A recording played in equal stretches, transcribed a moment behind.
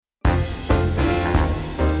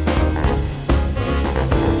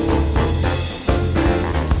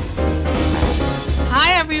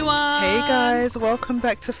guys, welcome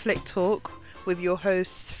back to Flick Talk with your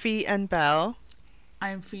hosts Fee and Belle.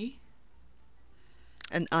 I'm Fee.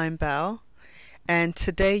 And I'm Belle. And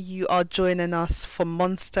today you are joining us for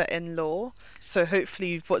Monster in Law. So hopefully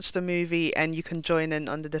you've watched the movie and you can join in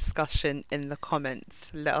on the discussion in the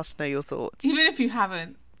comments. Let us know your thoughts. Even if you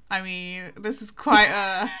haven't, I mean, this is quite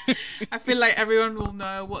a... I feel like everyone will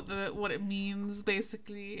know what it means,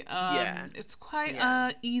 basically. It's quite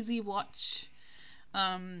a easy watch.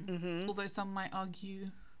 Although some might argue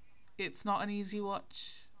it's not an easy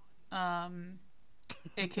watch,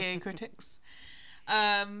 aka critics.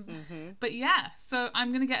 But yeah, so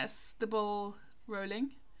I'm gonna get us the ball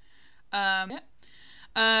rolling.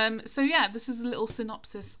 So yeah, this is a little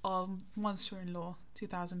synopsis of Monster in Law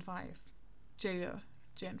 2005. J.Lo,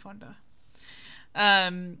 Jane Fonda.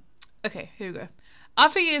 Okay, here we go.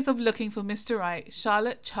 After years of looking for Mr. Right,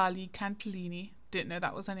 Charlotte Charlie Cantillini, didn't know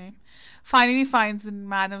that was her name, finally finds the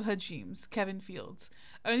man of her dreams, Kevin Fields,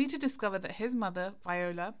 only to discover that his mother,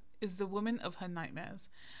 Viola, is the woman of her nightmares.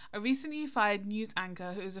 A recently fired news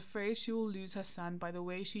anchor who is afraid she will lose her son by the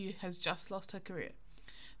way she has just lost her career.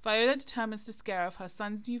 Viola determines to scare off her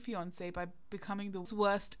son's new fiancé by becoming the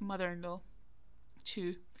worst mother-in-law.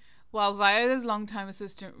 True. While Viola's longtime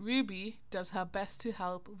assistant Ruby does her best to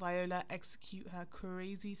help Viola execute her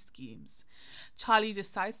crazy schemes. Charlie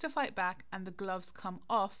decides to fight back and the gloves come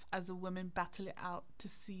off as the women battle it out to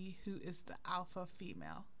see who is the alpha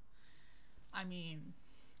female. I mean,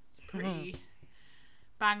 it's pretty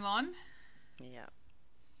bang on. Yeah.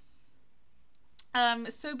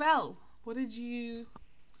 So Belle, what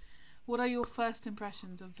are your first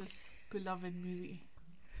impressions of this beloved movie?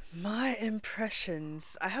 My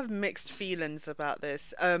impressions, I have mixed feelings about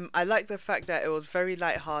this. I like the fact that it was very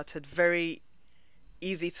lighthearted, very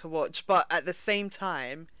easy to watch, but at the same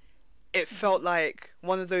time, it felt like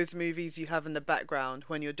one of those movies you have in the background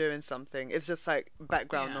when you're doing something. It's just like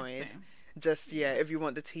background noise. Same. Just, if you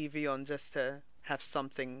want the TV on just to have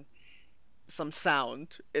something, some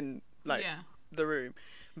sound in, the room.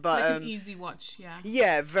 But like an easy watch,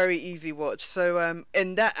 yeah, very easy watch. So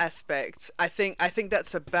in that aspect, I think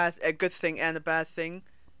that's a good thing and a bad thing,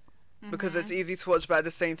 because it's easy to watch, but at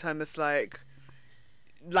the same time it's like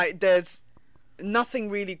there's nothing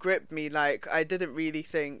really gripped me. Like I didn't really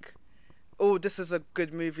think, oh, this is a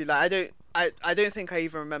good movie. Like I don't think I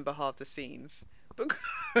even remember half the scenes.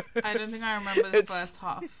 I don't think I remember the first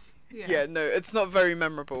half. Yeah, no, it's not very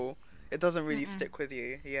memorable. It doesn't really stick with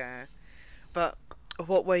you. Yeah, but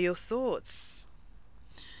what were your thoughts?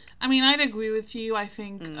 I mean, I'd agree with you. I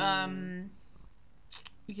think,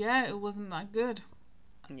 it wasn't that good.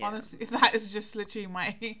 Yeah. Honestly, that is just literally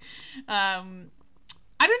my. I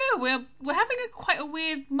don't know. We're having quite a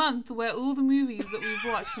weird month where all the movies that we've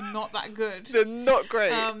watched are not that good. They're not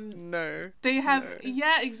great. No. They have. No.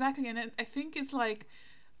 Yeah, exactly. And I think it's like,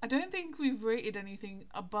 I don't think we've rated anything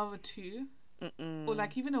above a 2 or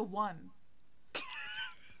like even a 1.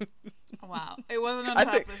 Wow, it wasn't on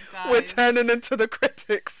purpose, guys. We're turning into the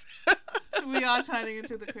critics. We are turning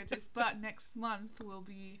into the critics, but next month will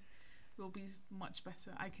be much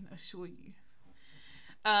better, I can assure you.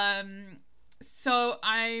 So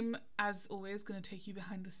I'm, as always, going to take you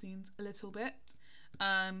behind the scenes a little bit.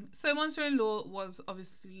 So Monster in Law is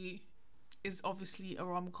obviously a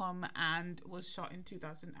rom-com and was shot in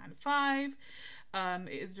 2005. It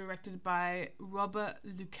is directed by Robert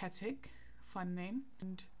Luketic, fun name,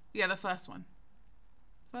 and the first one.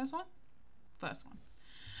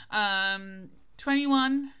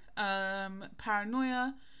 21,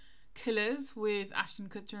 Paranoia, Killers with Ashton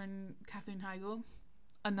Kutcher and Katherine Heigl.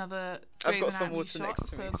 Another Grey's Anatomy shot,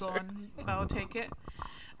 so go on, I'll take it.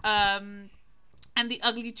 And The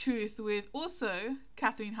Ugly Truth with also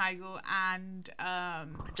Katherine Heigl and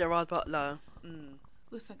Gerard Butler.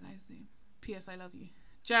 What's that guy's name? P.S. I Love You.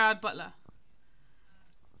 Gerard Butler.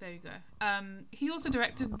 There you go. He also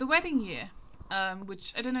directed The Wedding Year,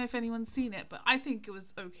 which I don't know if anyone's seen it, but I think it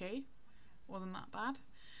was okay. It wasn't that bad.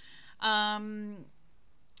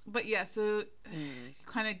 But yeah, so you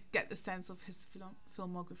kind of get the sense of his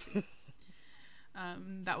filmography.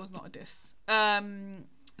 That was not a diss.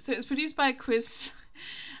 So it's produced by Chris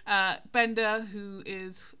Bender, who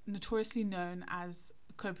is notoriously known as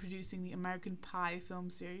co-producing the American Pie film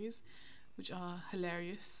series, which are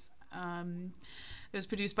hilarious. It was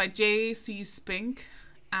produced by J.C. Spink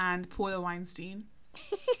and Paula Weinstein.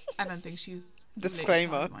 I don't think she's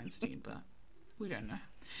disclaimer Weinstein, but we don't know.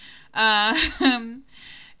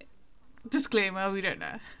 Disclaimer, we don't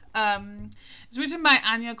know. It's written by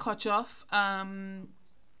Anya Kochoff.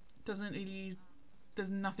 There's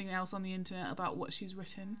nothing else on the internet about what she's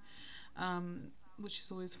written, which is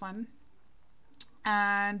always fun.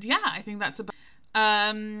 And yeah, I think that's about.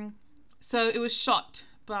 So it was shot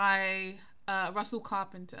by Russell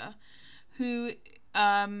Carpenter, who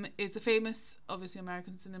is a famous, obviously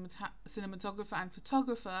American cinematographer and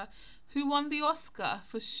photographer who won the Oscar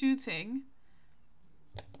for shooting,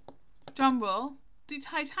 drumroll, the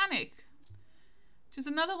Titanic, which is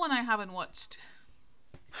another one I haven't watched.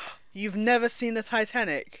 You've never seen the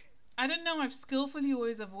Titanic? I don't know. I've skillfully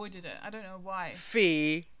always avoided it. I don't know why.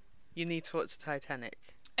 Fee, you need to watch the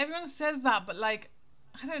Titanic. Everyone says that, but like,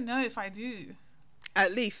 I don't know if I do.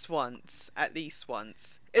 At least once.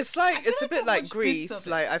 It's like, it's a bit like Grease.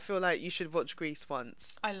 Like, I feel like you should watch Grease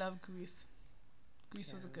once. I love Grease.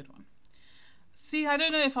 Grease was a good one. See, I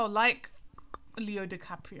don't know if I'll like Leo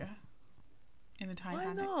DiCaprio in the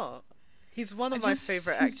Titanic. Why not? He's one of my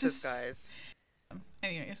favourite actors, guys.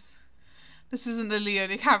 Anyways, this isn't the Leo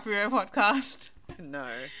DiCaprio podcast. No,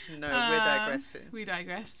 we're digressing. We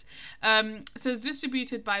digress. So it's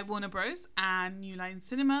distributed by Warner Bros. And New Line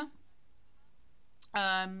Cinema.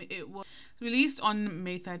 It was released on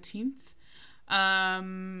May 13th.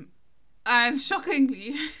 And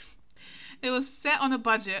shockingly, it was set on a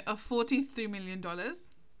budget of $43 million.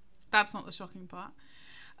 That's not the shocking part.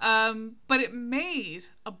 But it made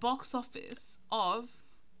a box office of,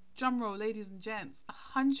 drumroll, ladies and gents,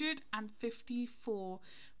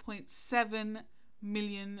 $154.7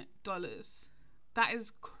 million. That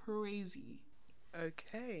is crazy.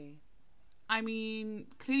 Okay. I mean,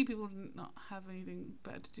 clearly people did not have anything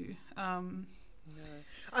better to do. No.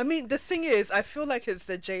 I mean, the thing is, I feel like it's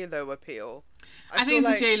the J-Lo appeal. I think it's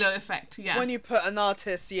like the J-Lo effect, yeah. When you put an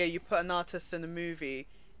artist in a movie,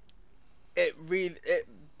 it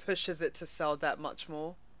pushes it to sell that much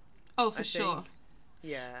more. Oh, for sure.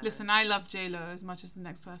 Yeah. Listen, I love J-Lo as much as the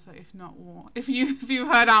next person, if not more. If you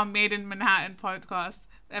heard our Made in Manhattan podcast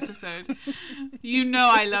episode, you know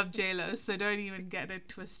I love J-Lo, so don't even get it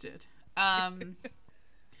twisted. But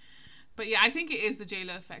yeah, I think it is the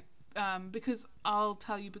J-Lo effect. Because I'll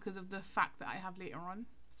tell you because of the fact that I have later on.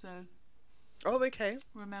 So. Oh, okay.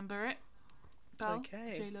 Remember it, Belle?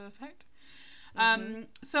 Okay. J-Lo effect.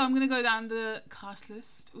 So I'm gonna go down the cast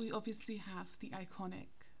list. We obviously have the iconic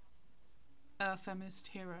feminist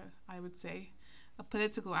hero, I would say, a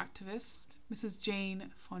political activist, Mrs.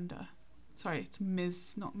 Jane Fonda. Sorry, it's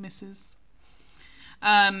Ms., not Mrs.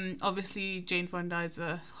 Obviously, Jane Fonda is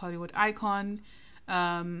a Hollywood icon.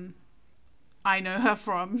 I know her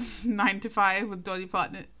from 9 to 5 with Dolly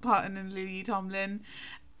Parton and Lily Tomlin,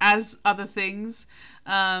 as other things.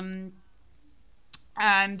 And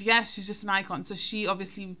yeah, she's just an icon. So she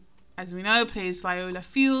obviously, as we know, plays Viola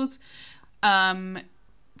Fields.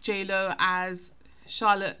 J-Lo as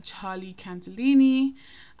Charlotte Charlie Cantillini.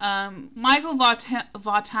 Michael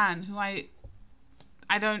Vartan, who I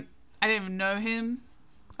don't even know him.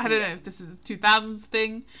 I don't know if this is a 2000s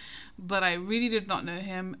thing, but I really did not know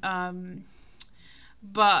him.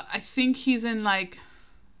 But I think he's in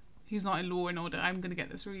he's not in Law and Order. I'm gonna get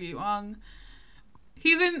this really wrong.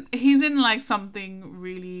 He's in like something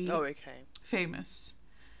really famous.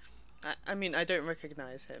 I mean, I don't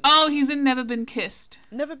recognize him. Oh, he's in Never Been Kissed.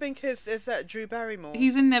 Never Been Kissed, is that Drew Barrymore?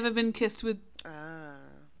 He's in Never Been Kissed with... Ah.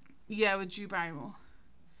 Yeah, with Drew Barrymore.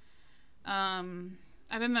 I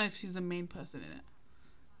don't know if she's the main person in it.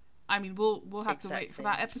 I mean, we'll have to wait for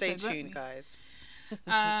that episode. Stay tuned, guys.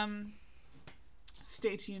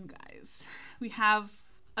 Stay tuned, guys. We have,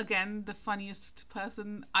 again, the funniest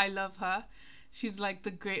person. I love her. She's like the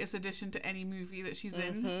greatest addition to any movie that she's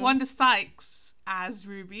in. Wanda Sykes as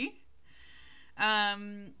Ruby.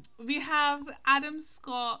 We have Adam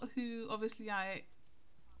Scott, who obviously I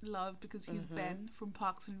love because he's Ben from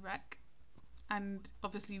Parks and Rec. And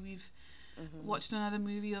obviously we've watched another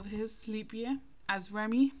movie of his, Sleep Year, as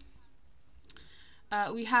Remy.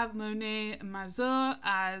 We have Monet Mazur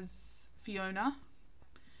as Fiona.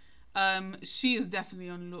 She is definitely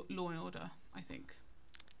on Law and Order, I think.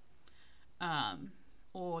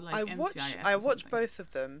 Or like NCIS. I watch both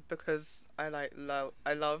of them because I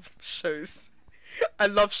love shows. I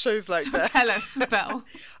love shows like that. Tell us, Belle.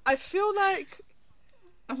 I feel like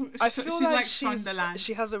Shondaland.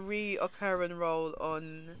 She has a reoccurring role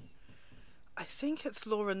on, I think it's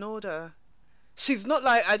Law and Order. She's not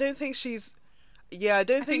like, I don't think she's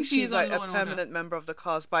like a permanent member of the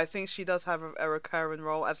cast, but I think she does have a recurring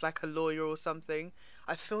role as like a lawyer or something.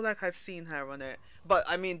 I feel like I've seen her on it, but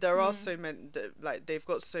I mean there are so many, like they've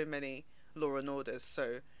got so many Law and Orders.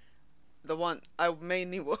 So the one I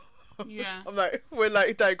mainly watch, I'm like, we're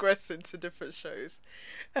like digressing to different shows.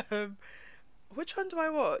 Which one do I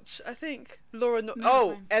watch? I think Law and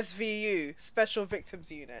SVU, Special Victims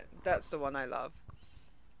Unit. That's the one I love.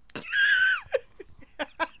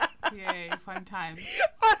 Yay, fun time.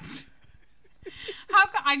 How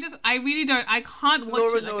can I really don't. I can't watch Law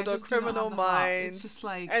it. and Like, Order, I just do not Criminal have the heart. Minds, It's just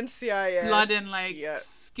like NCIS, blood and like yeah.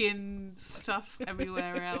 skin stuff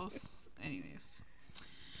everywhere else. Anyways,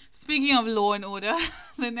 speaking of Law and Order,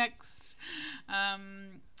 the next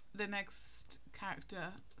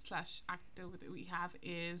character / actor that we have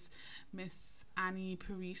is Miss Annie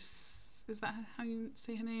Paris. Is that how you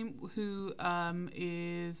say her name? Who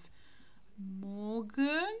is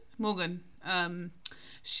Morgan.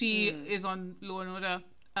 She is on Law and Order.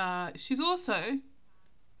 She's also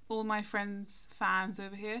all my friends' fans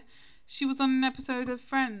over here. She was on an episode of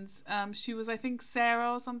Friends. She was, I think,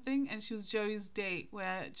 Sarah or something, and she was Joey's date,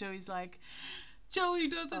 where Joey's like, Joey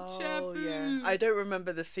doesn't share food. Yeah. I don't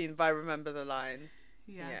remember the scene, but I remember the line.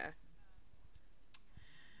 Yeah.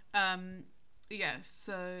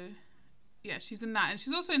 So yeah, she's in that, and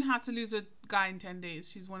she's also in How to Lose a Guy in 10 Days.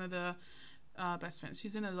 She's one of the best friends.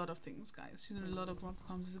 She's in a lot of things, guys. She's in a lot of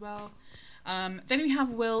rom-coms as well. Then we have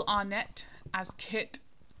Will Arnett as Kit.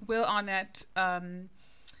 Will Arnett,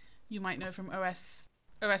 you might know from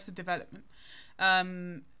Arrested Development.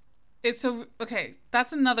 That's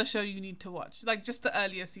another show you need to watch. Like, just the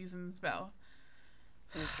earlier seasons, Belle.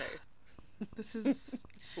 Okay. This is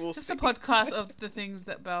We'll just see. a podcast of the things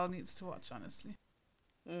that Belle needs to watch, honestly.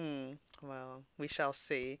 Well, we shall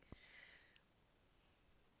see.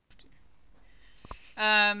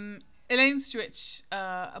 Elaine Stritch,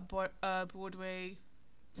 a Broadway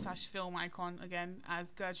 / film icon again,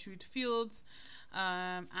 as Gertrude Fields,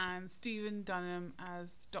 and Stephen Dunham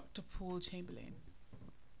as Dr. Paul Chamberlain.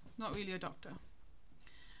 Not really a doctor.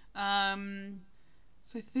 So I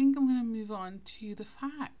think I'm going to move on to the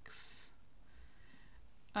facts.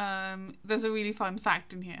 There's a really fun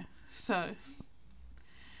fact in here, so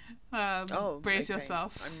brace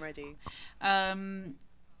yourself. I'm ready.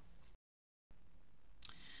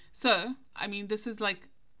 So, I mean, this is like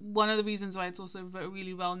one of the reasons why it's also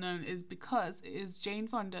really well known is because it is Jane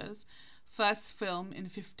Fonda's first film in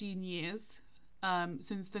 15 years,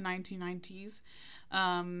 since the 1990s.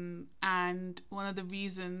 And one of the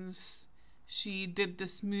reasons she did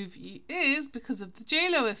this movie is because of the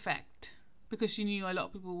J-Lo effect. Because she knew a lot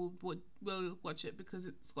of people will watch it because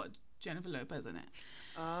it's got Jennifer Lopez in it.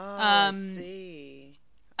 I see.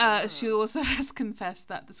 She also has confessed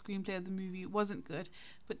that the screenplay of the movie wasn't good,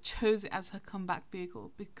 but chose it as her comeback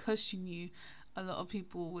vehicle because she knew a lot of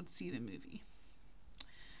people would see the movie.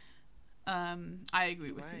 I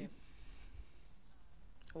agree with you.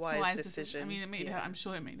 Wise decision. I mean, it made her. I'm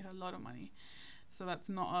sure it made her a lot of money, so that's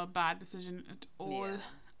not a bad decision at all.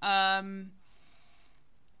 Yeah.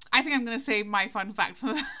 I think I'm gonna save my fun fact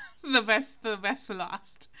for the best for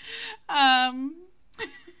last.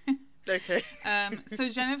 Okay. So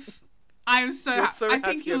Jennifer, I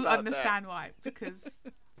think you'll understand why, because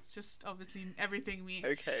it's just obviously everything me.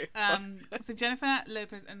 Okay. So Jennifer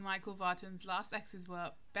Lopez and Michael Vartan's last exes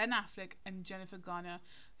were Ben Affleck and Jennifer Garner,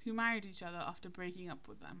 who married each other after breaking up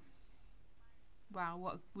with them. Wow,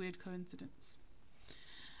 what a weird coincidence.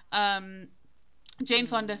 Jane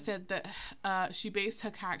Fonda said that she based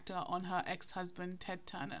her character on her ex-husband Ted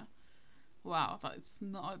Turner. Wow, that's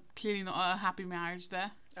clearly not a happy marriage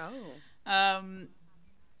there. Oh.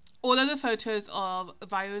 All of the photos of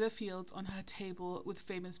Viola Fields on her table with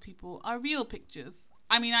famous people are real pictures.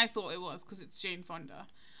 I mean, I thought it was because it's Jane Fonda.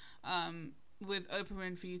 With Oprah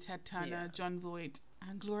Winfrey, Ted Turner, John Voight,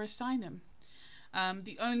 and Gloria Steinem.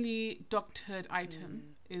 The only doctored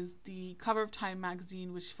item is the cover of Time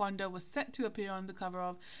magazine, which Fonda was set to appear on the cover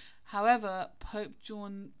of. However, Pope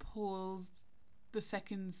John Paul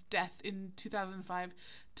II's death in 2005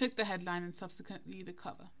 took the headline and subsequently the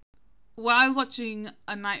cover. While watching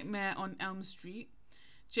A Nightmare on Elm Street,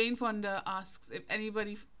 Jane Fonda asks if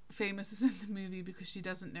anybody famous is in the movie because she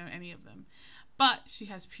doesn't know any of them. But she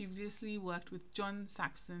has previously worked with John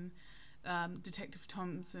Saxon, Detective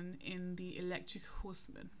Thompson in The Electric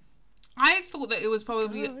Horseman. I thought that it was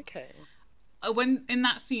probably when in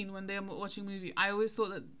that scene when they were watching a movie, I always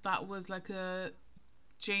thought that was like a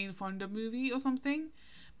Jane Fonda movie or something,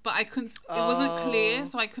 but I couldn't. It wasn't clear,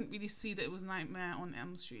 so I couldn't really see that it was Nightmare on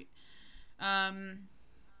Elm Street. So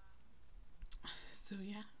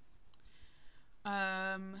yeah.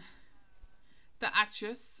 The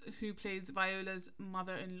actress who plays Viola's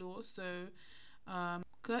mother-in-law, so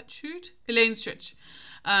Gertrude Elaine Stritch,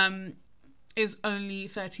 is only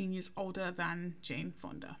 13 years older than Jane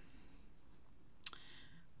Fonda.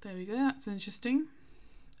 There we go. That's interesting.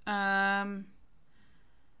 When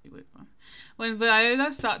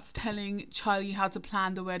Viola starts telling Charlie how to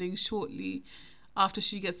plan the wedding shortly after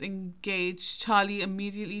she gets engaged, Charlie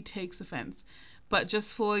immediately takes offense. But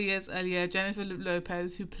just 4 years earlier, Jennifer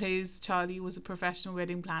Lopez, who plays Charlie, was a professional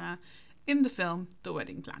wedding planner in the film The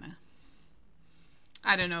Wedding Planner.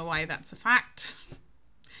 I don't know why that's a fact.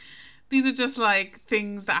 These are just like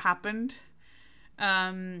things that happened.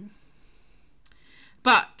 But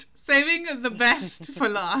saving the best for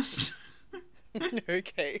last.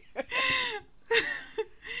 Okay.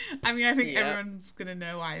 I mean, I think everyone's going to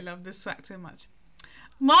know why I love this fact so much.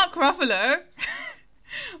 Mark Ruffalo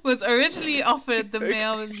was originally offered the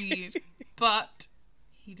male lead, but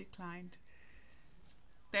he declined.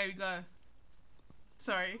 There we go.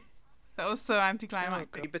 Sorry. That was so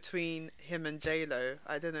anticlimactic. Between him and J-Lo,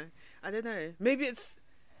 I don't know. Maybe it's...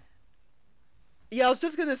 Yeah, I was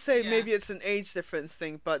just going to say maybe it's an age difference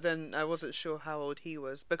thing, but then I wasn't sure how old he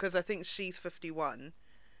was, because I think she's 51.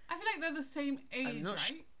 I feel like they're the same age, right?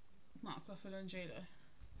 Sh- Mark Ruffalo and J-Lo.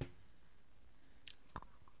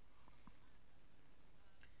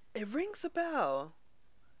 It rings a bell.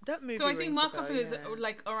 That movie. So I think Mark Ruffalo is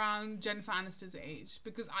like around Jennifer Aniston's age,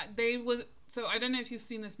 because So I don't know if you've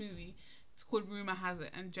seen this movie. It's called Rumor Has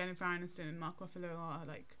It, and Jennifer Aniston and Mark Ruffalo are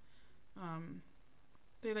like,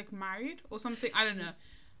 they're like married or something. I don't know.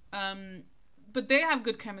 But they have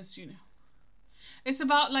good chemistry now. It's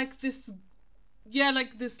about like this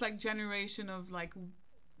generation of like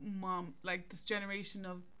this generation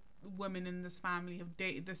of women in this family have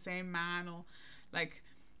dated the same man, or like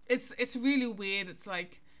it's really weird. It's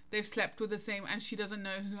like they've slept with the same, and she doesn't know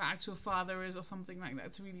who her actual father is or something like that.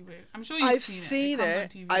 It's really weird. I'm sure you've seen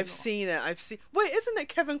it. I've seen it. Wait, isn't it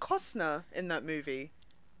Kevin Costner in that movie?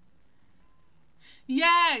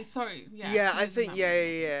 Yeah, sorry. Yeah, I think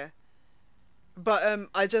yeah. But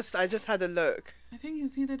I just had a look. I think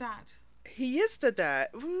is he the dad? He is the dad.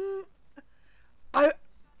 I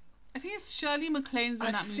think it's Shirley MacLaine's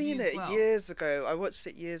in that movie. I've seen it years ago. I watched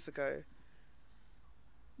it years ago.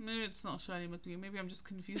 Maybe it's not Shirley MacLaine. Maybe I'm just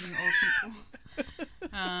confusing old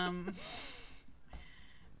people.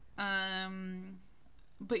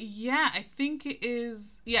 But yeah, I think it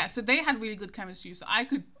is. Yeah, so they had really good chemistry. So I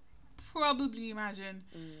could probably imagine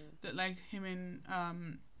that like him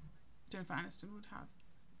and Jennifer Aniston would have.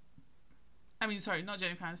 I mean, sorry, not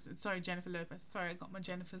Jennifer Aniston. Sorry, Jennifer Lopez. Sorry, I got my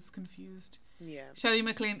Jennifers confused. Yeah. Shirley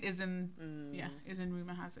MacLaine is in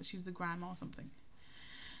Rumor Has It. She's the grandma or something.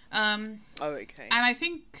 Okay. And I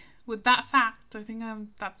think with that fact, I think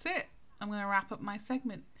that's it. I'm going to wrap up my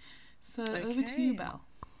segment. So over to you, Belle.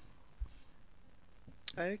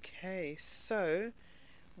 Okay, so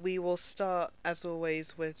we will start as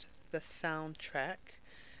always with the soundtrack.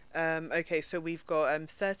 Okay, so we've got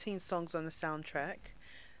 13 songs on the soundtrack.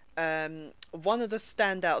 One of the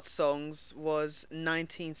standout songs was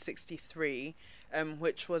 1963,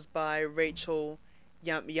 which was by Rachel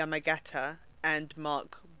Yamagata and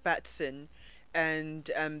Mark Batson, and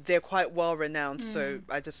they're quite well renowned, so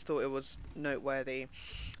I just thought it was noteworthy.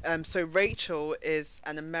 So Rachel is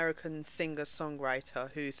an American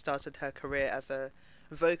singer-songwriter who started her career as a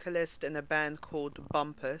vocalist in a band called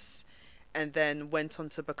Bumpus, and then went on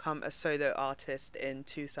to become a solo artist in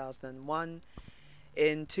 2001.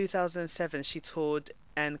 In 2007, she toured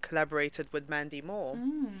and collaborated with Mandy Moore.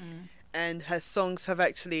 And her songs have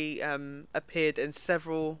actually appeared in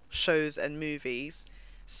several shows and movies.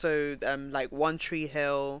 So, like One Tree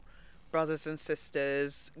Hill, Brothers and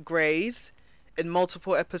Sisters, Grey's, in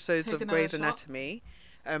multiple episodes of Grey's Anatomy,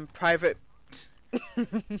 Private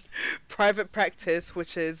Practice,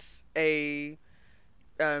 which is a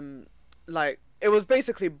it was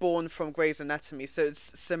basically born from Grey's Anatomy, so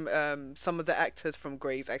it's some of the actors from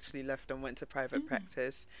Grey's actually left and went to Private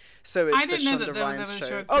Practice. So it's I didn't know that Shonda there was Rhimes ever a show.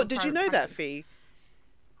 show Oh, called did you know Private that, Practice? Fee?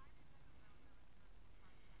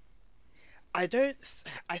 I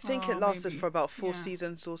think it lasted for about 4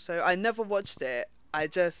 seasons or so. I never watched it. I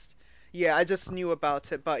just knew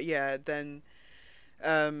about it. But yeah, then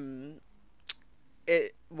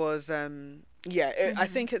it was I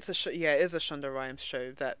think it's it is a Shonda Rhimes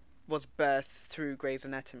show that was birthed through Grey's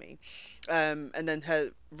Anatomy. And then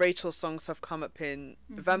her Rachel songs have come up in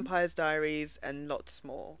Vampire's Diaries and lots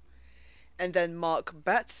more. And then Mark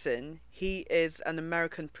Batson, he is an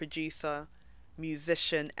American producer,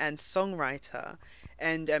 musician and songwriter,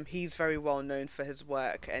 and he's very well known for his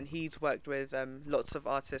work, and he's worked with lots of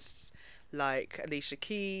artists like Alicia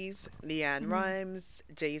Keys, LeAnn Rimes,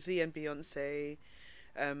 Jay-Z and Beyonce,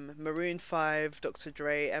 Maroon 5, Dr.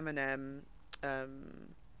 Dre, Eminem,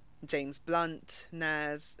 James Blunt,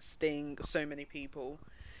 Nas, Sting, so many people.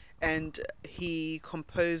 And he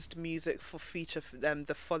composed music for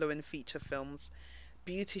the following feature films: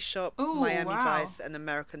 Beauty Shop, Miami Vice, and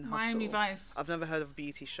American Hustle. Miami Vice. I've never heard of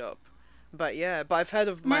Beauty Shop, but I've heard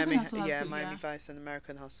of Miami Vice and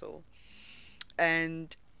American Hustle.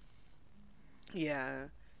 And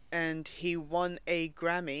and he won a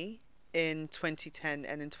Grammy in 2010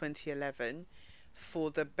 and in 2011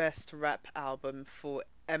 for the best rap album for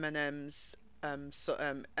Eminem's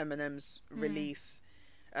release,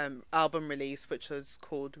 album release, which was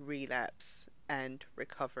called Relapse and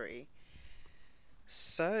Recovery.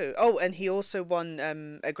 So, oh, and he also won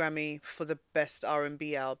a Grammy for the best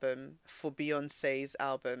R&B album for Beyonce's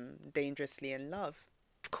album Dangerously in Love.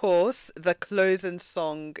 Of course, the closing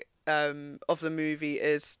song of the movie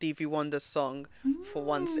is Stevie Wonder's song For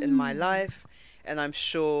Once in My Life, and I'm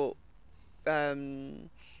sure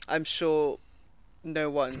no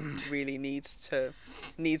one really needs a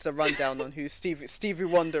rundown on who Stevie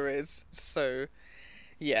Wonder is. So,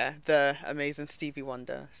 yeah, the amazing Stevie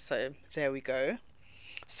Wonder. So there we go.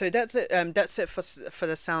 So that's it. That's it for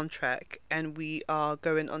the soundtrack, and we are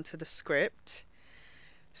going on to the script.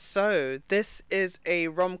 So this is a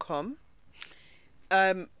rom-com.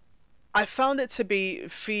 I found it to be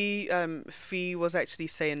Fee was actually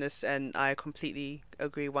saying this, and I completely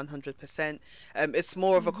agree 100%. It's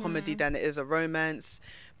more of a comedy than it is a romance.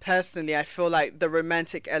 Personally, I feel like the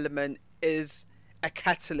romantic element is a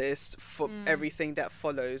catalyst for everything that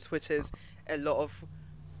follows, which is a lot of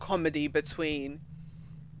comedy between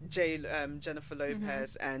Jennifer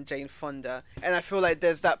Lopez and Jane Fonda, and I feel like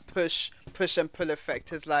there's that push and pull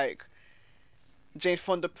effect. Is like Jane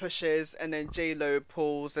Fonda pushes and then J-Lo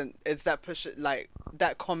pulls, and it's that push, like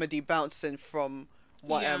that comedy bouncing from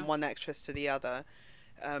one actress to the other.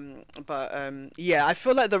 Yeah, I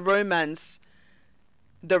feel like the romance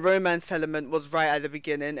element was right at the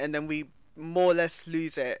beginning, and then we more or less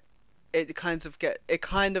lose it. It kind of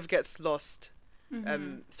gets lost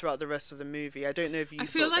throughout the rest of the movie. I don't know if you. I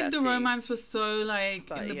feel like the romance was so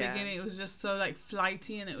like in the beginning, it was just so like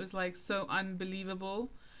flighty, and it was like so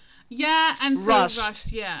unbelievable. Yeah, and so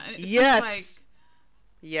rushed. Yeah, and it's just like,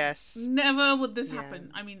 yes. Never would this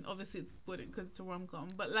happen. I mean, obviously it wouldn't because it's a rom-com,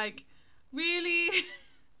 but like, really.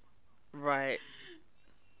 Right.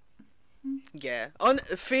 Yeah.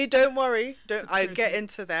 Fee, don't worry. I get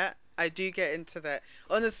into that. I do get into that.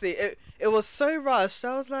 Honestly, it was so rushed.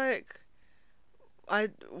 I was like,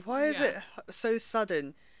 why is it so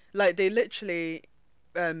sudden? Like they literally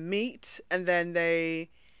meet, and then they,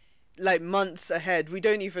 like months ahead. We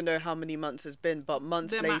don't even know how many months it's been, but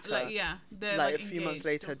months later, they're like a few months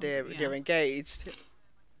later, they're engaged.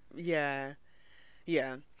 Yeah.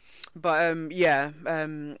 But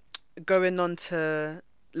going on to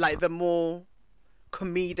like the more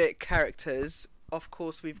comedic characters. Of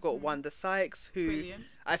course, we've got Wanda Sykes, who brilliant.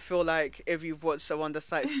 I feel like if you've watched a Wanda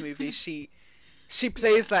Sykes movie, she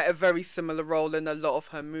plays like a very similar role in a lot of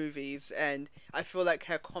her movies, and I feel like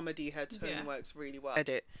her comedy, her tone works really well.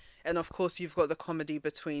 And of course, you've got the comedy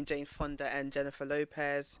between Jane Fonda and Jennifer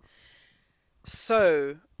Lopez.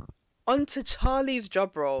 So, on to Charlie's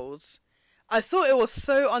job roles. I thought it was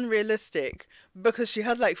so unrealistic because she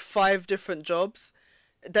had like 5 different jobs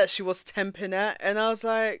that she was temping at, and I was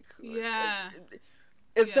like,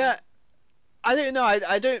 is that, I don't know,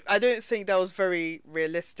 I don't think that was very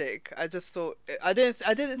realistic. I just thought I didn't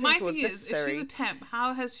think it was necessary. If she's a temp,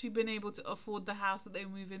 how has she been able to afford the house that they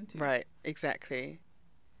move into? Right, exactly.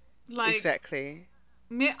 Like, exactly.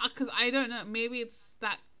 Because I don't know, maybe it's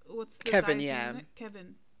that, what's the Kevin, guy's name?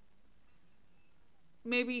 Kevin.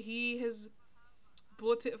 Maybe he has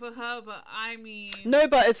bought it for her, but I mean, no,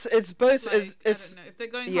 but it's both. Like, it's, I don't know if they're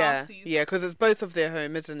going halfsies. Yeah, because it's both of their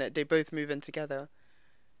home, isn't it? They both move in together.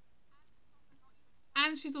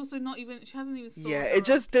 And she's also not even. She hasn't even. Yeah, it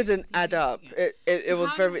just didn't add up. It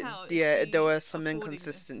was very. Yeah, there were some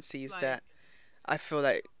inconsistencies that I feel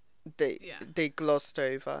like they glossed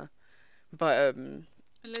over, but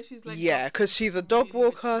unless she's like, because she's a dog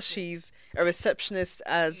walker, she's a receptionist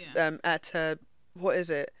at a, what is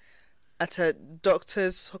it? At a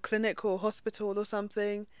doctor's clinic or hospital or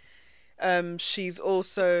something. She's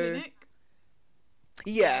also clinic?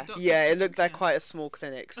 It looked like quite a small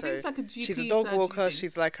clinic. So it's like a GP, she's a dog walker.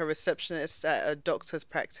 She's like a receptionist at a doctor's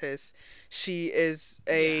practice. She is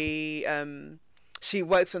she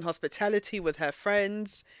works in hospitality with her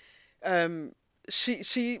friends.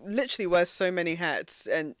 She literally wears so many hats,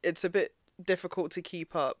 and it's a bit difficult to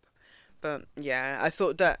keep up. But yeah, I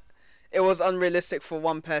thought that it was unrealistic for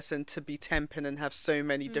one person to be temping and have so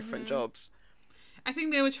many different jobs. I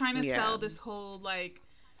think they were trying to sell this whole like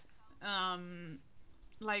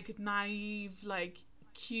naive, like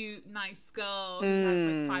cute, nice girl who has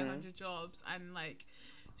like 500 jobs, and like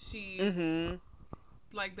she's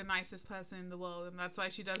like the nicest person in the world, and that's why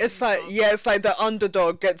she does. It's like jobs. It's like the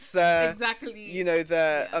underdog gets the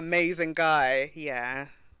the amazing guy. Yeah.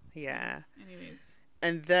 Anyways,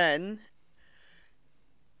 and then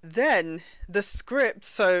the script.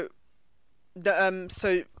 So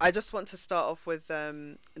So I just want to start off with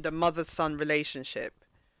the mother son relationship.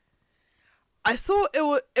 I thought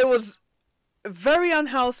it was very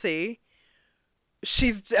unhealthy.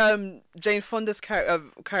 She's Jane Fonda's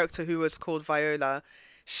character, who was called Viola.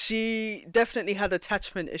 She definitely had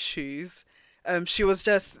attachment issues. She was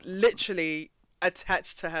just literally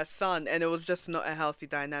attached to her son, and it was just not a healthy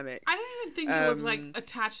dynamic. I don't even think it was like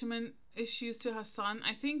attachment issues to her son.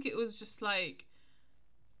 I think it was just like,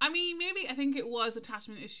 I mean, maybe I think it was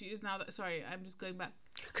attachment issues. Now that, sorry, I'm just going back.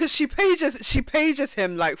 Because she pages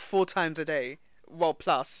him like 4 times a day. Well,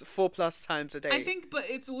 plus 4+ times a day. I think, but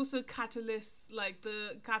it's also catalyst. Like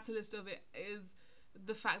the catalyst of it is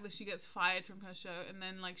the fact that she gets fired from her show, and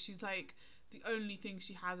then like she's like the only thing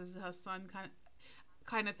she has is her son,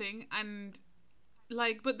 kind of thing, and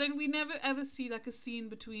like, but then we never ever see like a scene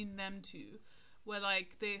between them two where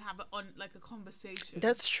like they have a conversation.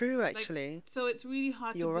 That's true, Like, actually. so it's really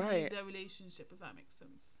hard You're to believe right. their relationship, if that makes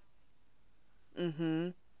sense.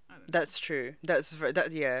 Mhm. I don't know. That's true.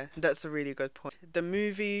 Yeah. That's a really good point. The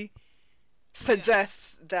movie Yeah.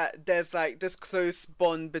 suggests that there's like this close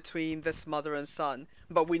bond between this mother and son,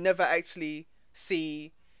 but we never actually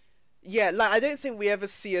see. Yeah, like I don't think we ever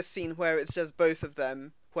see a scene where it's just both of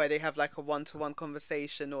them, where they have like a one-to-one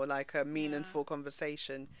conversation or like a Yeah. meaningful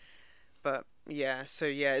conversation. But yeah, so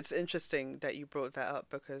yeah, it's interesting that you brought that up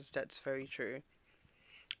because that's very true.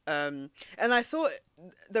 And I thought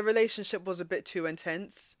the relationship was a bit too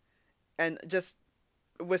intense, and just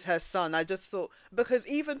with her son, I just thought, because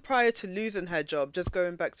even prior to losing her job, just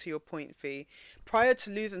going back to your point, Fee, prior to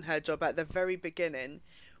losing her job at the very beginning,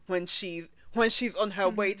 when she's on her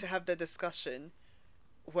way Mhm. to have the discussion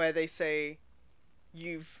where they say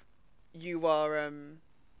you are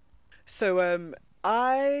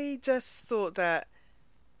I just thought that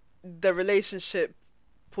the relationship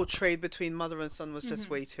portrayed between mother and son was just Mhm.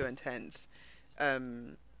 way too intense.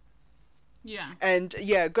 Um, Yeah. and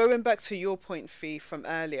yeah, going back to your point, Fee, from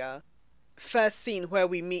earlier, first scene where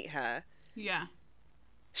we meet her, Yeah.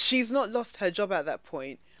 she's not lost her job at that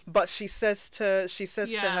point, but she says to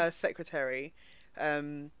Yeah. her secretary,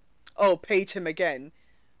 "Oh, page him again."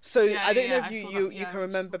 So Yeah. I Yeah. don't know Yeah. if I you saw you that. you Yeah. can Which is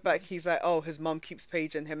remember what. back. He's like, "Oh, his mom keeps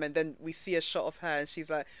paging him," and then we see a shot of her, and she's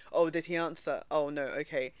like, "Oh, did he answer? Oh no,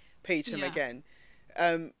 okay, page him Yeah. again."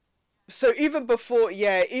 Um, so even before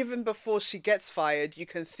she gets fired, you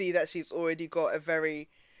can see that she's already got a very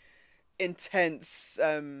intense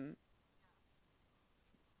um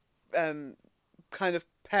kind of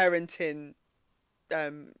parenting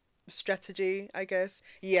um strategy, I guess.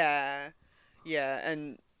 Yeah. Yeah,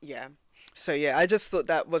 and yeah. So yeah, I just thought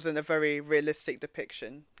that wasn't a very realistic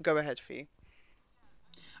depiction. Go ahead, Fee.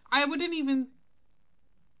 I wouldn't even.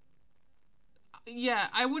 Yeah,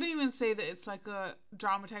 I wouldn't even say that it's like a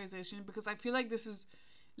dramatization, because I feel like this is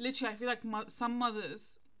literally. I feel like some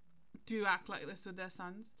mothers do act like this with their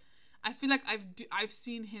sons. I feel like I've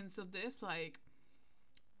seen hints of this, like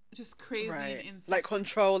just crazy and Right. Like incest.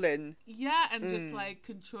 controlling. Yeah, and just Mm. like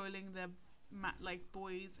controlling their like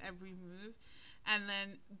boys' every move, and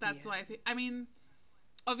then that's why Yeah. I think. I mean,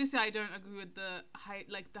 obviously, I don't agree with the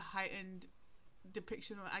heightened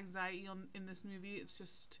depiction of anxiety in this movie. It's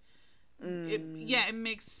just Mm. it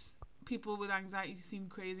makes people with anxiety seem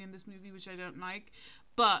crazy in this movie, which I don't like.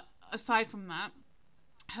 But aside from that,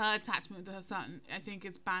 her attachment to her son, I think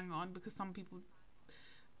it's bang on, because some people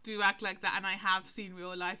do act like that, and I have seen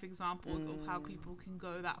real life examples of how Mm. people can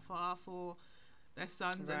go that far for their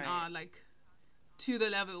sons, and Right. are like to the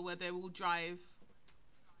level where they will drive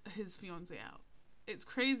his fiance out. It's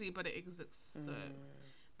crazy, but it exists. So Mm.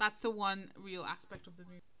 that's the one real aspect of the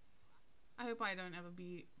movie. I hope I don't ever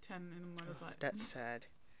be 10 in a Oh, motorbike. that's sad.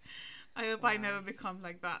 I hope I never Wow. become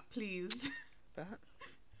like that, please. But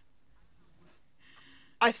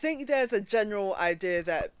I think there's a general idea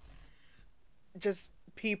that just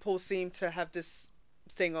people seem to have this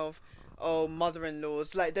thing of, oh,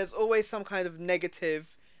 mother-in-laws, like there's always some kind of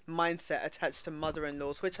negative mindset attached to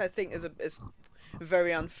mother-in-laws, which I think is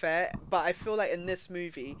very unfair. But I feel like in this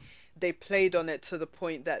movie they played on it to the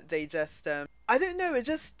point that they just I don't know, it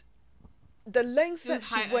just, the lengths It was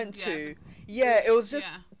that she went heightened, yeah. to, yeah, it was just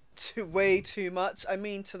Yeah. way too much. I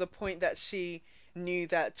mean, to the point that she knew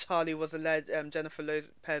that Charlie was alleged. Jennifer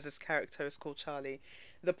Lopez's character is called Charlie.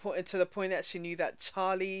 To the point that she knew that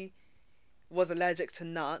Charlie was allergic to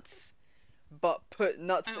nuts, but put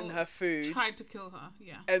nuts in And her food, tried to kill her.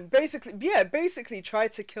 Yeah. and basically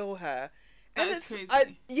tried to kill her. That And is it's I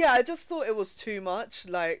crazy. yeah, I just thought it was too much.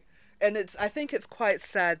 Like, and I think it's quite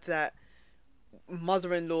sad that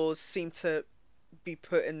mother-in-laws seem to be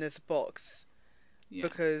put in this box, Yeah.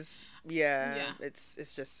 because yeah, Yeah. it's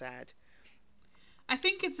just sad. I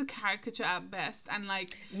think it's a caricature at best, and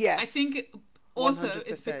like Yes. I think also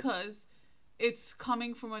it's 100%. because it's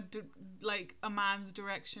coming from like a man's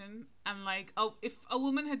direction, and like if a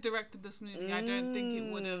woman had directed this movie, I don't think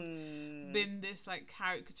it would have been this like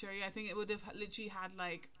caricature. I think it would have literally had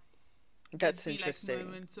like That's there'd be like interesting.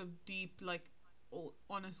 moments of deep like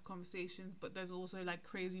honest conversations, but there's also like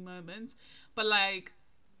crazy moments. But like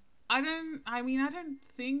I don't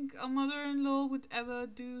think a mother-in-law would ever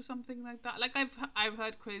do something like that. Like I've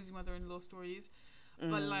heard crazy mother-in-law stories,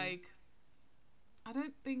 but like I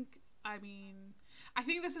don't think. I mean, I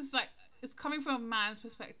think this is like it's coming from a man's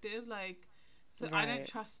perspective. Like, so I don't Right.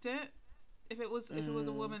 trust it. If it was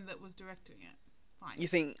a woman that was directing it, fine. You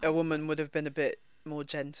think a woman would have been a bit more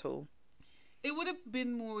gentle? It would have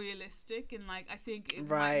been more realistic, and like I think it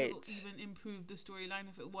might have Right. even improved the storyline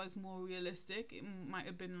if it was more realistic. It might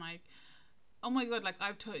have been like, oh my god, like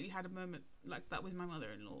I've totally had a moment like that with my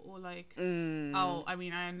mother-in-law, or like, oh, I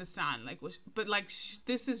mean, I understand, like, but like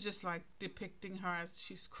this is just like depicting her as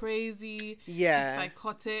she's crazy, Yeah. she's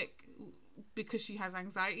psychotic because she has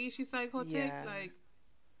anxiety. She's psychotic, Yeah. like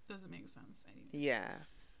doesn't make sense anyway. Yeah.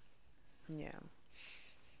 Yeah.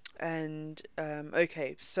 And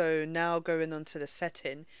okay, so now going on to the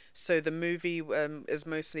setting. So the movie is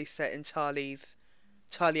mostly set in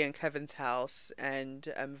Charlie and Kevin's house and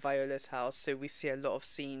Viola's house. So we see a lot of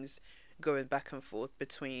scenes going back and forth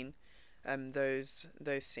between those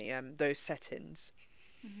settings.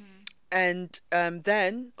 And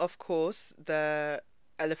then of course the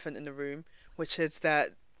elephant in the room, which is that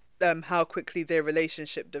how quickly their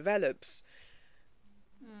relationship develops.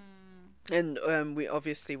 And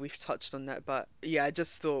we've touched on that, but yeah, I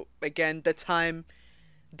just thought again the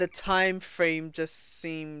time frame just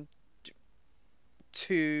seemed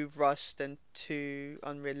too rushed and too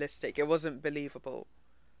unrealistic. It wasn't believable.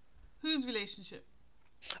 Whose relationship?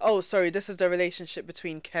 Oh, sorry, this is the relationship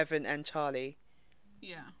between Kevin and Charlie.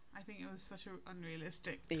 Yeah, I think it was such an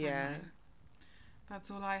unrealistic timeline. Yeah. That's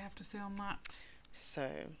all I have to say on that. So,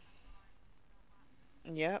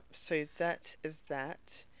 yep, so that is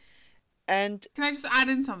that. And Can I just add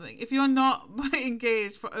in something? If you're not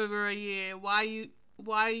engaged for over a year, why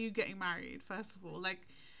are you getting married? First of all, like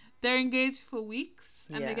they're engaged for weeks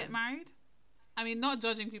and they Yeah. get married. I mean, not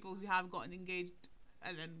judging people who have gotten engaged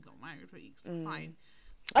and then got married for weeks. Fine.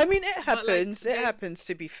 I mean, it But, like, happens. It they- happens,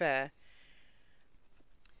 to be fair.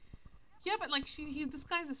 Yeah, but like this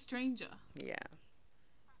guy's a stranger Yeah.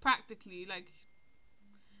 practically. Like,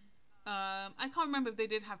 I can't remember if they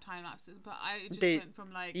did have time lapses, but I just They- went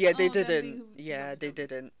from like Yeah, they they're didn't. being- Yeah, they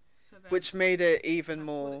didn't. So then Which made it even that's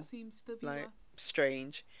what more it seems to be. like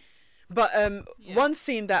strange. But Yeah. one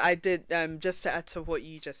scene that I did just to add to what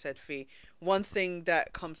you just said, Fee, one thing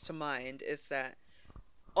that comes to mind is that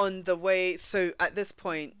on the way, so at this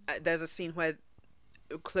point there's a scene where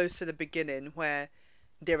close to the beginning where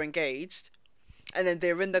they're engaged, and then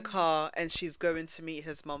they're in the car and she's going to meet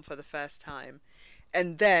his mum for the first time.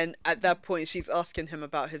 And then at that point she's asking him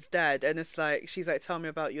about his dad, and it's like she's like, tell me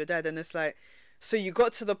about your dad. And it's like, so you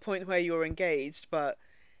got to the point where you're engaged but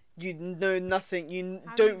you know nothing, you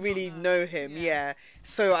How do you don't not really know? know him. Yeah. Yeah.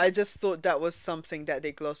 So I just thought that was something that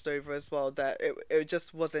they glossed over as well, that it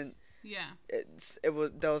just wasn't, Yeah.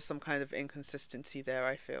 there was some kind of inconsistency there,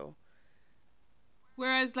 I feel.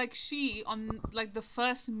 Whereas, like, she, on, like, the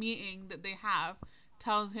first meeting that they have,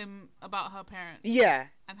 tells him about her parents Yeah,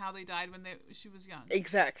 and how they died when she was young.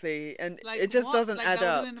 exactly. And Like, it just what? doesn't like, add that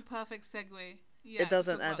up. would have been a perfect segue. Yeah, It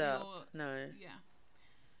doesn't to talk add about up. No. Yeah.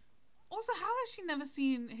 Also, how has she never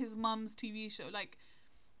seen his mum's TV show? Like,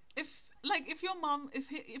 if your mum,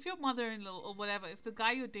 if your mother-in-law or whatever, if the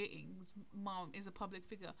guy you're dating's mom is a public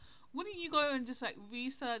figure, wouldn't you go and just like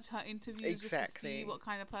research her interviews just to Exactly. see what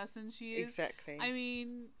kind of person she is? Exactly. I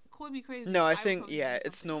mean, call me crazy. No, I would think, probably yeah, do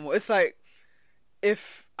it's something normal. It's like,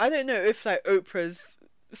 if, I don't know, if like Oprah's,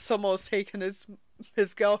 someone's taken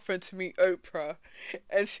his girlfriend to meet Oprah,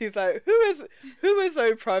 and she's like, who is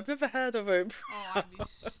Oprah? I've never heard of Oprah. Oh, I'd be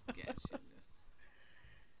scared shitless.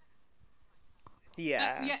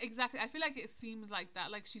 Yeah. Yeah, exactly. I feel like it seems like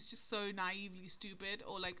that. Like she's just so naively stupid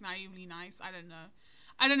or like naively nice. I don't know.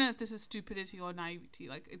 I don't know if this is stupidity or naivety.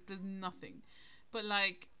 Like there's nothing, but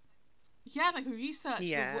like, yeah, like research.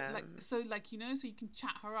 Yeah. Like so, like you know, so you can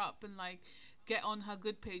chat her up and like get on her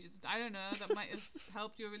good pages. I don't know. That might have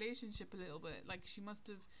helped your relationship a little bit. Like she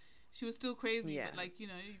was still crazy, Yeah. but like you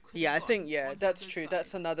know, you could. Yeah, I think, yeah, that's true.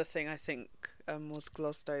 That's another thing I think was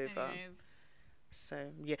glossed over. Anyways. So,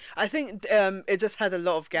 yeah. I think it just had a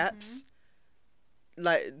lot of gaps.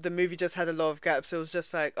 Like, the movie just had a lot of gaps. It was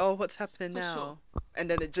just like, oh, what's happening For now? sure. And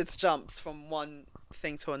then it just jumps from one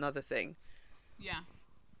thing to another thing. Yeah.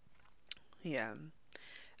 Yeah.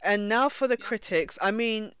 And now for the critics. I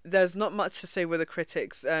mean, there's not much to say with the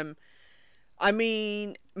critics. I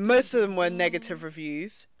mean, most of them were negative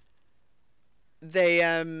reviews. They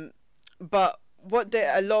but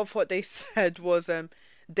a lot of what they said was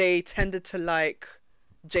they tended to like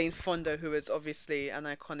Jane Fonda, who is obviously an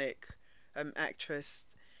iconic actress.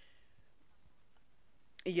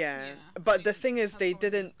 Yeah, but the thing is, they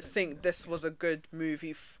didn't think this was a good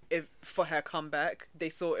movie for her comeback. They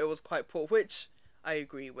thought it was quite poor, which I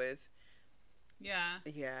agree with. Yeah.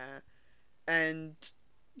 Yeah, and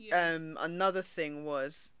Yeah. another thing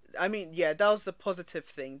was, I mean, yeah, that was the positive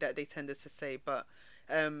thing that they tended to say, but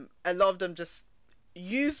a lot of them just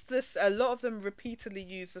used this. A lot of them repeatedly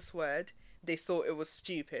used this word. They thought it was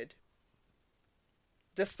stupid.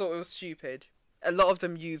 Just thought it was stupid. A lot of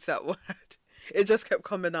them used that word. It just kept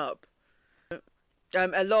coming up.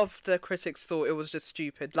 A lot of the critics thought it was just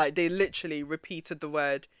stupid. Like, they literally repeated the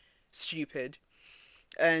word stupid.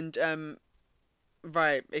 And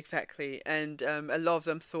right, exactly. And a lot of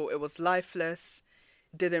them thought it was lifeless.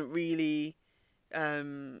 Didn't really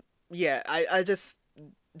yeah, I just,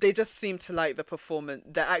 they just seemed to like the performance,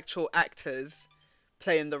 the actual actors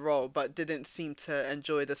playing the role, but didn't seem to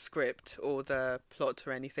enjoy the script or the plot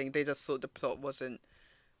or anything. They just thought the plot wasn't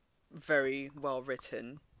very well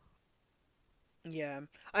written. Yeah.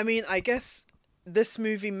 I mean, I guess this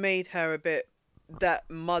movie made her a bit, that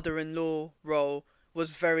mother-in-law role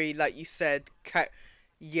was very, like you said,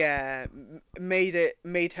 yeah,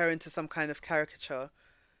 made her into some kind of caricature.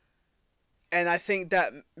 And I think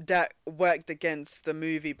that worked against the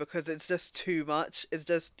movie because it's just too much. It's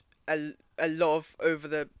just a lot of over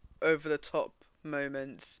the top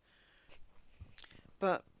moments.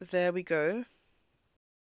 But there we go.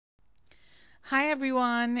 Hi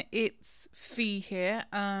everyone, it's Fee here.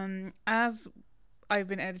 As I've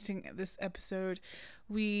been editing this episode,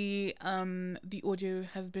 the audio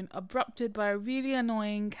has been abrupted by a really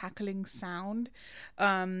annoying cackling sound,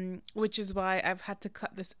 which is why I've had to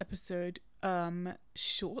cut this episode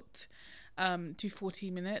short to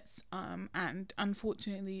 40 minutes, and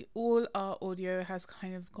unfortunately all our audio has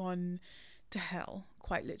kind of gone to hell,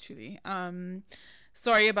 quite literally.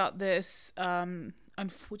 Sorry about this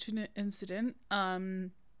unfortunate incident,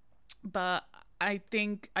 but I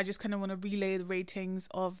think I just kind of want to relay the ratings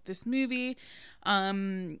of this movie.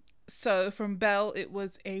 So from Belle, it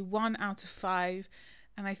was a 1 out of 5,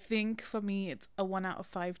 and I think for me it's a 1 out of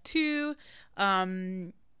 5 too.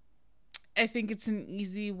 I think it's an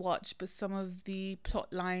easy watch, but some of the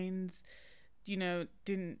plot lines,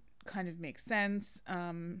 didn't kind of make sense,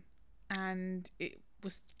 and it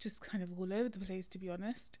was just kind of all over the place, to be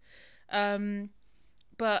honest.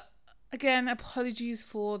 But again, apologies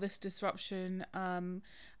for this disruption.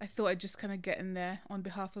 I thought I'd just kind of get in there on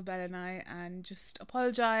behalf of Belle and I and just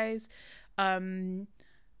apologize. And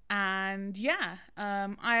yeah,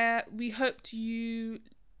 we hoped you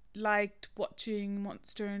liked watching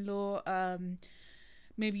Monster-in-Law.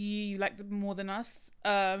 Maybe you liked it more than us.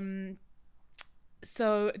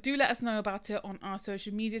 So do let us know about it on our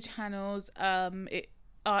social media channels. Our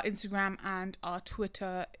Instagram and our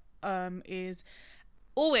Twitter is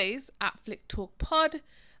always at Flick Talk Pod.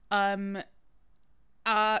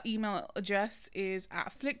 Our email address is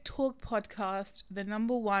at flicktalkpodcast,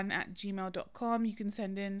 1 at gmail.com. You can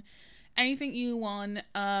send in anything you want.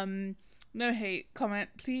 No hate comment,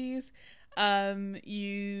 please.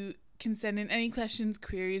 You can send in any questions,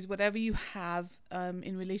 queries, whatever you have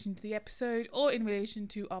in relation to the episode or in relation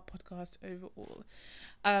to our podcast overall.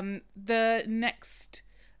 The next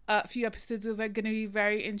few episodes are going to be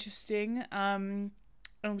very interesting,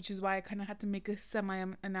 which is why I kind of had to make a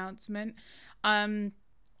semi-announcement.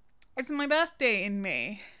 It's my birthday in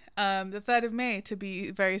May, the 3rd of May to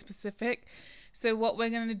be very specific. So what we're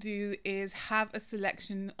going to do is have a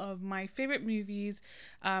selection of my favorite movies,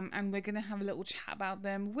 and we're going to have a little chat about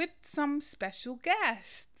them with some special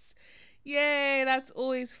guests. Yay, that's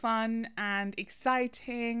always fun and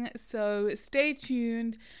exciting. So stay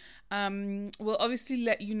tuned. We'll obviously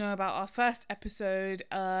let you know about our first episode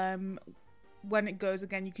when it goes.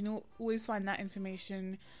 Again, you can always find that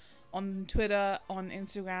information on Twitter, on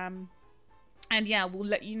Instagram. And yeah, we'll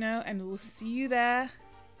let you know and we'll see you there.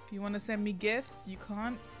 If you want to send me gifts, you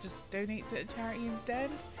can't. Just donate to a charity instead.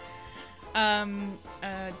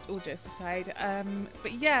 All jokes aside.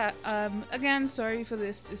 But yeah, again, sorry for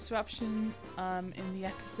this disruption in the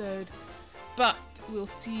episode. But we'll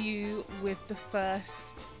see you with the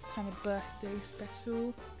first kind of birthday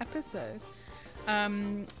special episode.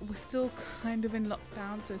 We're still kind of in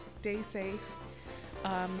lockdown, so stay safe.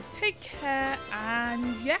 Take care,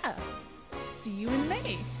 and yeah, see you in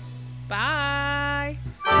May. Bye.